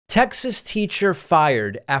Texas teacher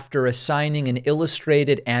fired after assigning an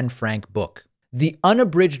illustrated Anne Frank book. The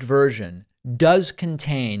unabridged version does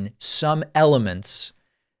contain some elements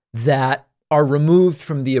that are removed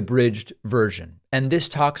from the abridged version. And this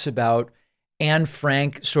talks about Anne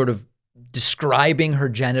Frank sort of describing her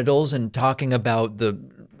genitals and talking about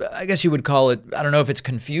I guess you would call it, I don't know if it's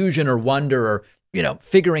confusion or wonder or,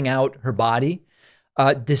 figuring out her body,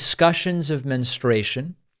 discussions of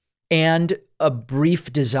menstruation, and a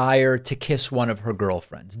brief desire to kiss one of her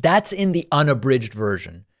girlfriends. That's in the unabridged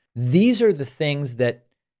version. These are the things that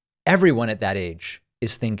everyone at that age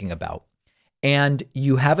is thinking about. And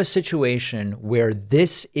you have a situation where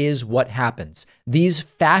this is what happens. These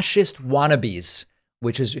fascist wannabes,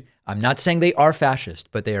 which is, I'm not saying they are fascist,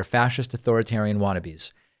 but they are fascist authoritarian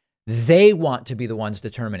wannabes. They want to be the ones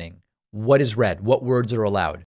determining what is read, what words are allowed.